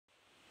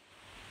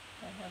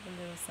have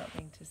a little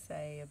something to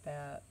say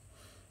about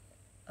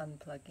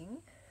unplugging,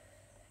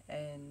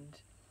 and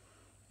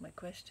my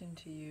question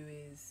to you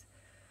is,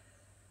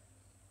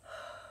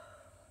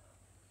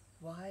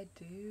 why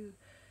do you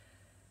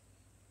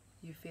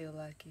feel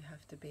like you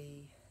have to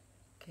be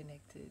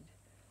connected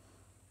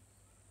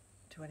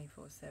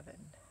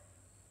 24/7?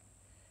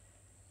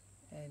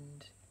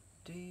 And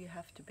do you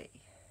have to be?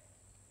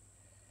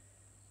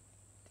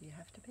 Do you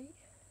have to be?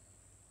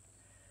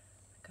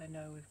 Like, I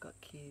know we've got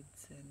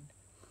kids, and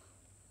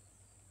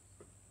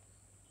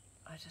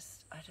I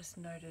just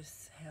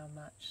notice how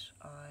much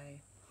I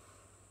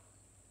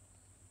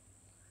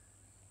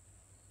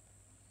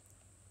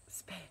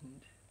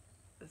spend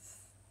this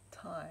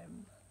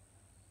time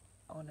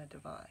on a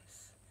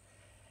device,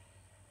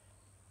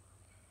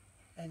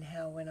 and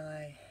how when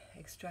I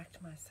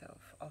extract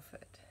myself off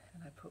it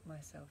and I put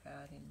myself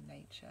out in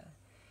nature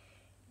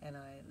and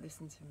I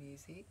listen to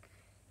music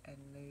and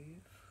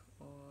move,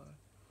 or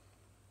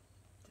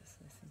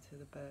just listen to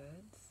the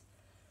birds,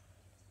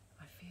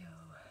 I feel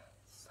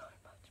so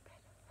much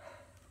better.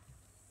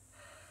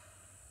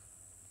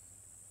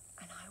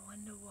 And I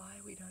wonder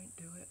why we don't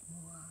do it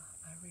more.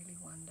 I really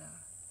wonder.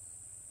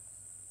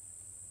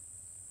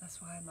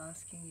 That's why I'm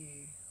asking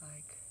you,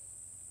 like,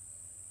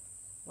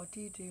 what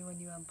do you do when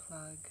you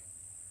unplug?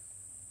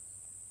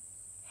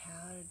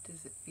 How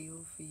does it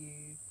feel for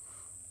you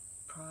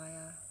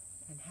prior,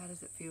 and how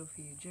does it feel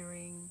for you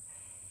during,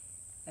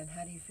 and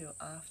how do you feel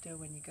after,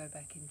 when you go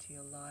back into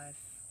your life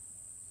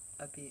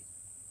a bit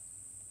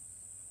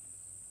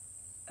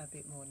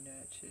more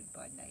nurtured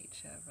by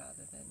nature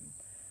rather than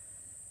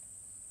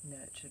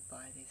nurtured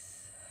by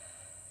this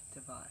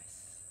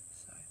device?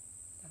 So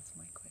that's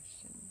my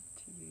question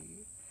to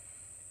you.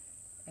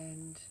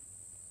 And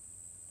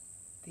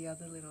the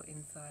other little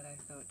insight I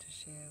thought to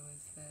share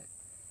was that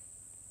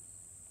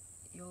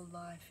your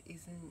life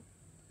isn't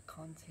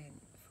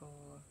content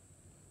for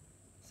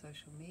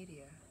social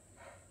media.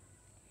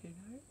 You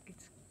know,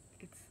 it's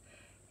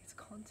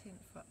content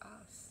for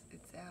us.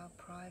 It's our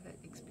private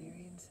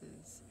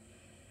experiences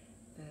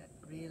that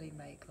really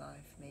make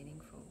life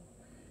meaningful.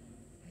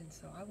 And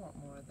so I want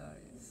more of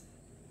those.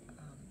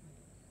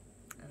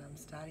 And I'm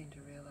starting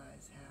to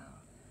realize how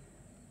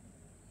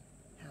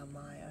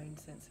my own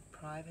sense of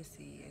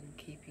privacy and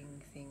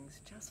keeping things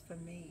just for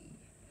me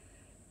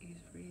is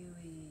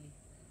really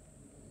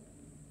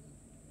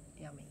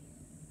yummy.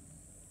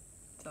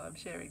 So I'm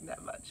sharing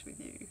that much with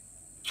you.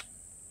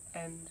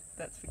 And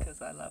that's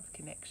because I love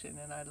connection,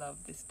 and I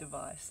love this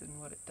device and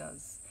what it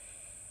does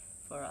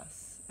for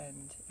us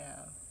and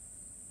our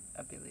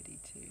ability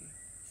to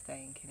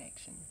stay in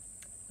connection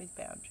with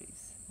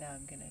boundaries. Now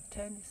I'm going to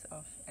turn this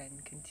off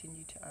and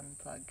continue to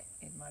unplug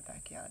in my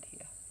backyard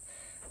here.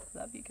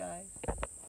 Love you guys.